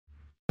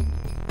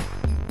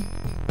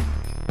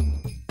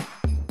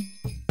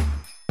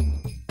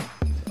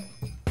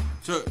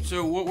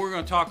So what we're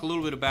going to talk a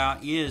little bit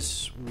about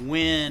is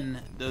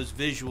when those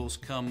visuals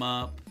come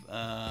up.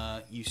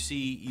 You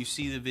see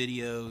the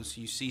videos,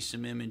 you see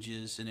some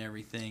images and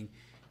everything.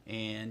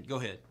 And go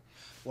ahead.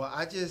 Well,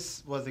 I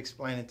just was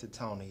explaining to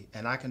Tony,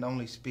 and I can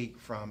only speak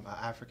from an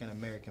African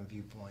American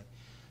viewpoint.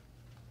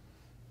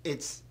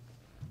 It's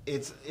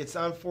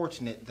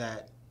unfortunate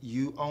that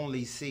you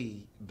only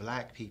see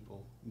black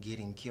people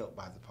getting killed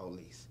by the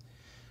police.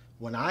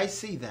 When I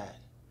see that,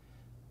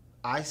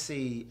 I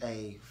see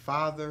a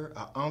father,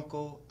 an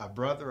uncle, a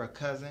brother, a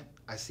cousin.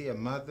 I see a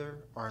mother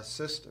or a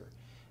sister.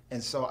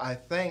 And so I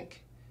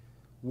think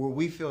where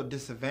we feel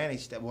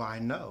disadvantaged, that, well, I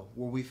know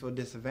where we feel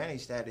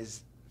disadvantaged, that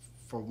is,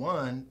 for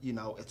one,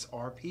 it's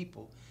our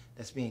people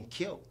that's being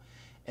killed.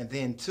 And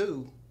then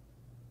two,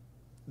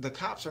 the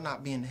cops are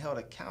not being held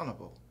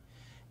accountable.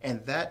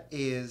 And that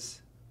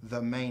is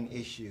the main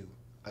issue.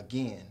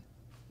 Again,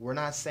 we're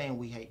not saying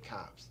we hate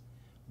cops,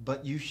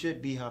 but you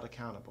should be held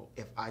accountable.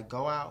 If I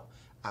go out,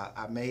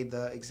 I made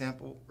the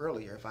example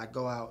earlier. If I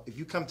go out, if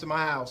you come to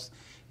my house,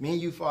 me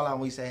and you fall out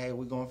and we say, hey,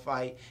 we're going to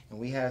fight, and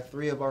we have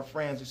 3 of our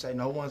friends who say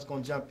no one's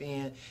going to jump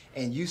in,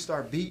 and you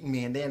start beating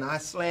me, and then I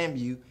slam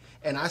you,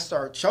 and I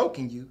start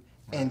choking you,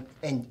 and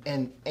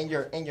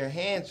your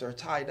hands are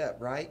tied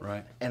up, right?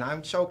 Right. And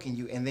I'm choking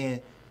you, and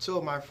then 2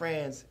 of my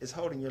friends is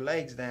holding your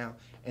legs down,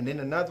 and then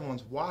another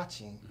one's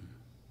watching.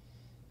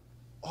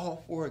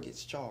 All 4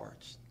 gets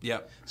charged.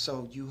 Yep.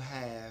 So you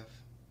have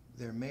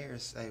their mayor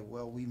say,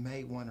 well, we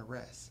made 1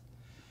 arrest.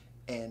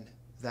 And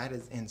that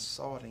is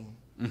insulting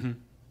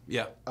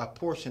a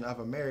portion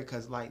of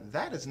America's, like,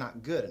 that is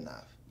not good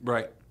enough.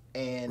 Right.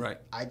 And right.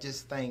 I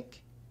just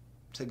think,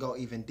 to go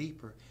even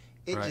deeper,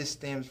 it right. just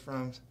stems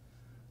from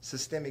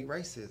systemic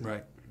racism.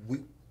 Right.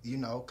 We,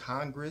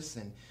 Congress,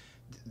 and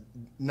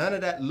none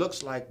of that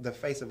looks like the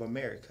face of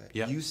America.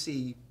 Yep. You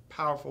see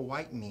powerful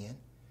white men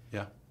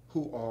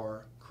who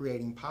are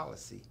creating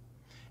policy.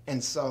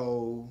 And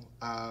so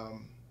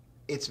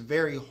it's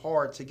very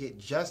hard to get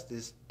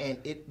justice, and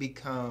it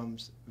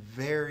becomes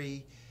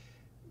very,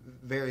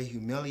 very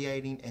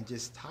humiliating and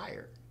just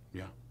tired.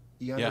 Yeah.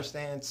 You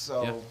understand?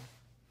 So,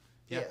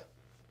 yeah.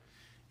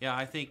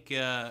 I think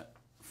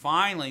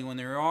finally, when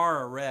there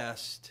are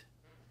arrests,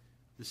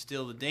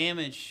 the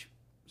damage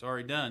is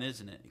already done,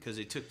 isn't it? Because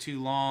it took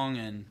too long.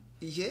 And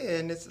yeah,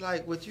 and it's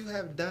like, would you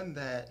have done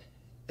that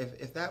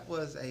if that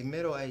was a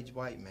middle-aged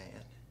white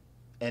man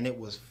and it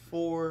was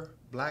 4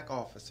 black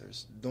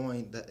officers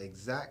doing the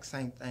exact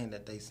same thing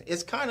that they said?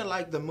 It's kind of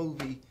like the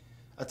movie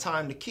A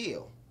Time to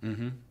Kill.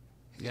 Mm-hmm.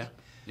 Yeah.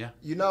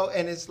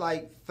 And it's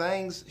like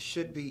things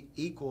should be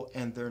equal,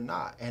 and they're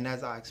not. And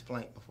as I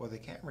explained before the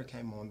camera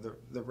came on,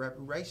 the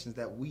reparations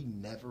that we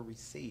never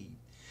received.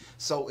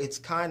 So it's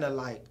kind of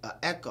like an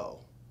echo.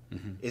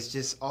 Mm-hmm. It's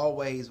just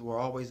we're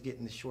always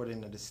getting the short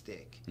end of the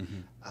stick.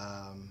 Mm-hmm.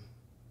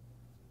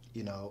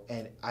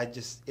 And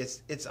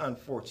it's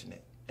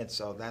unfortunate. And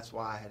so that's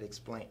why I had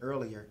explained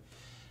earlier,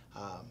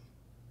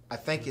 I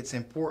think it's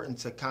important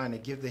to kind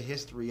of give the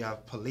history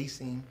of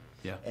policing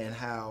and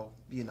how,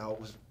 it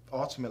was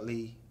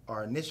ultimately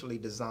or initially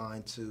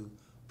designed to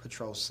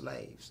patrol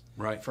slaves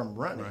from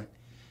running. Right.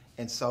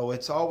 And so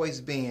it's always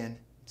been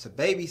to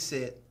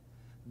babysit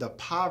the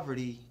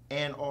poverty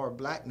and or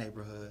black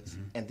neighborhoods,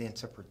 and then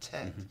to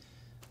protect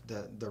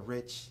the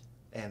rich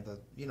and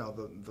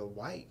the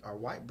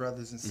white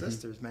brothers and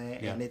sisters, man.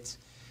 Yeah. And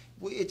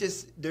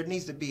there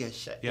needs to be a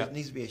shift. There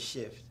needs to be a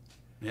shift.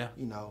 Yeah.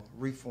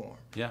 Reform.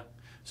 Yeah.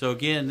 So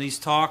again, these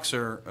talks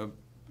are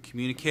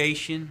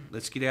communication.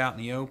 Let's get out in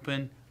the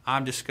open.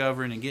 I'm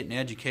discovering and getting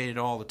educated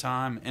all the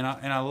time, and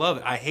I love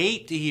it. I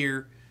hate to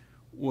hear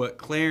what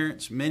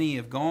Clarence, many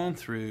have gone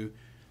through,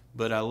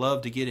 but I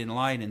love to get in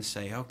light and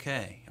say,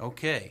 okay,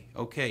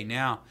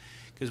 now,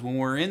 because when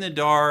we're in the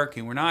dark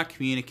and we're not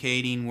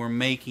communicating, we're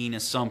making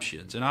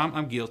assumptions, and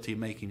I'm guilty of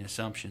making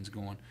assumptions,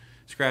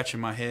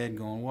 scratching my head,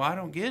 going, well, I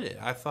don't get it.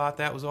 I thought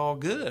that was all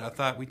good. I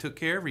thought we took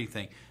care of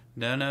everything.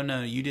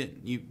 No, you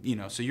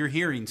didn't. So you're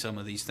hearing some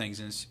of these things,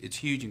 and it's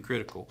huge and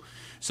critical.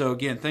 So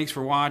again, thanks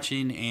for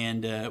watching,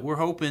 and we're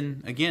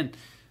hoping again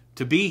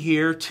to be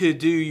here to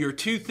do your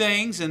 2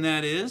 things, and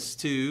that is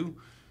to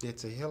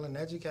heal and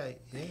educate.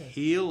 Yeah.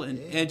 Heal and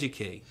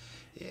educate.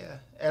 Yeah,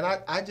 and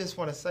I just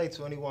want to say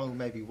to anyone who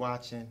may be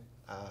watching,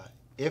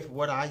 if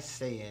what I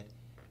said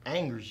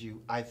angers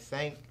you, I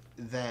think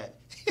that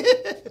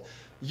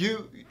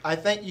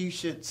you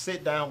should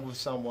sit down with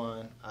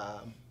someone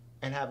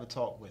and have a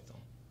talk with them.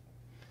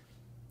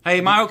 Hey,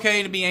 am I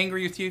okay to be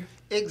angry with you?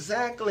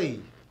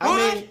 Exactly. What?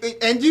 I mean,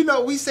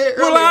 and we said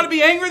earlier, we're allowed to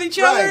be angry with each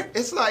other?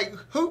 It's like,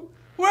 who?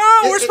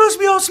 Well, we're supposed to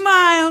be all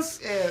smiles.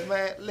 Yeah,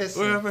 man,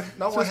 listen.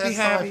 No one has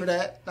time for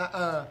that.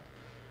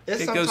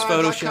 It's it goes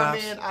sometimes Photoshop. I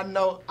come in,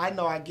 I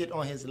know I get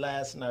on his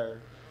last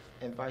nerve,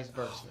 and vice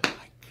versa. Oh, my God.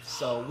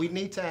 So we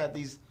need to have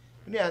these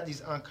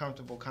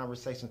uncomfortable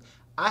conversations.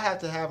 I have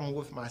to have them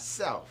with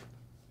myself,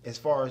 as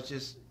far as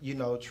just,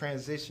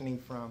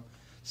 transitioning from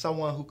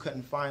someone who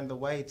couldn't find the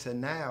way to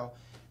now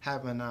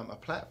having a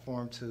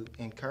platform to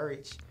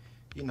encourage,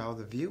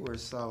 the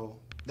viewers. So,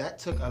 that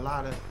took a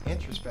lot of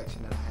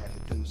introspection that I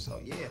had to do. So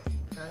yeah,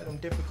 I had them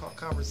difficult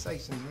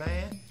conversations,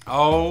 man.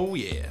 Oh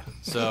yeah.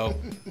 So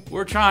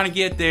we're trying to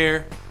get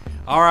there.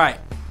 All right.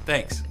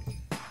 Thanks.